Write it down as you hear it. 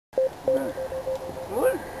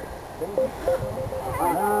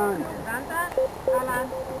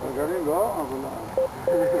גלים לא, אבל...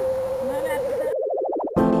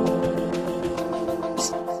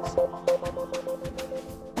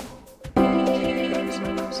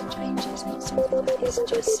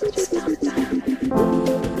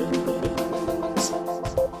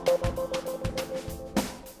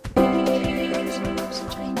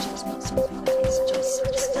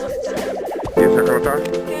 יש החלטה?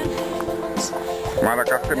 מה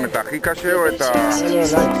לקחתם? את הכי קשה או את ה...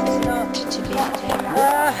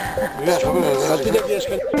 אל תדאג, יש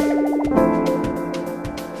כאן...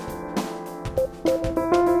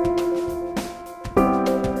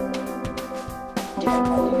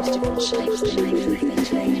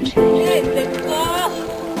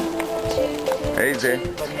 איזה?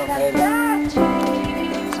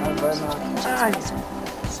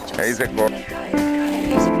 איזה כבר?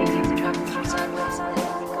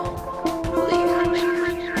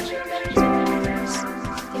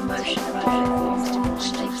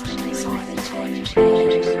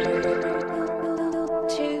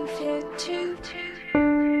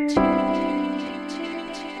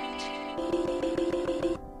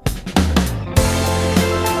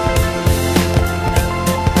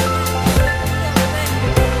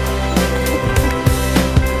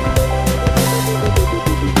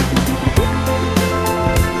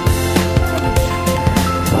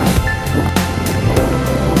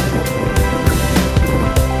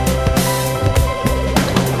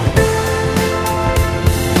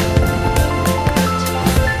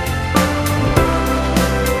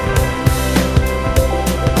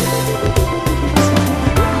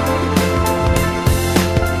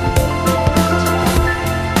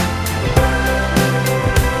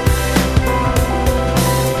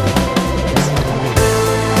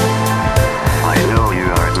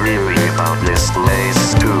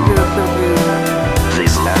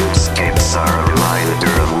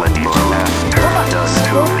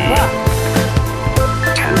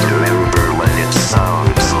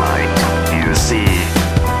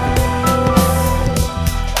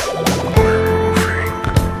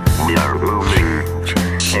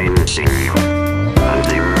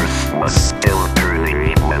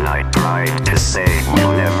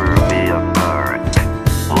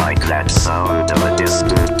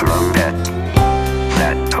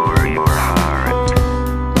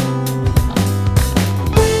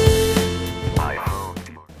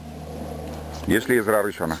 יש לי עזרה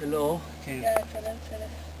ראשונה. שלא, כן.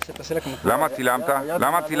 למה צילמת?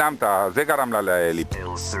 למה צילמת? זה גרם לה ליפ.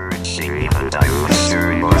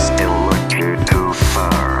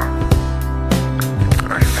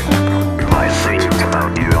 I think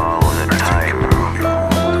about you all the time.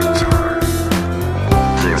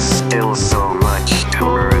 There's still so much to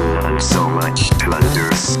learn and so much to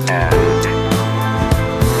understand.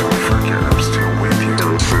 Don't forget I'm still with you.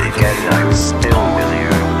 Don't forget I'm still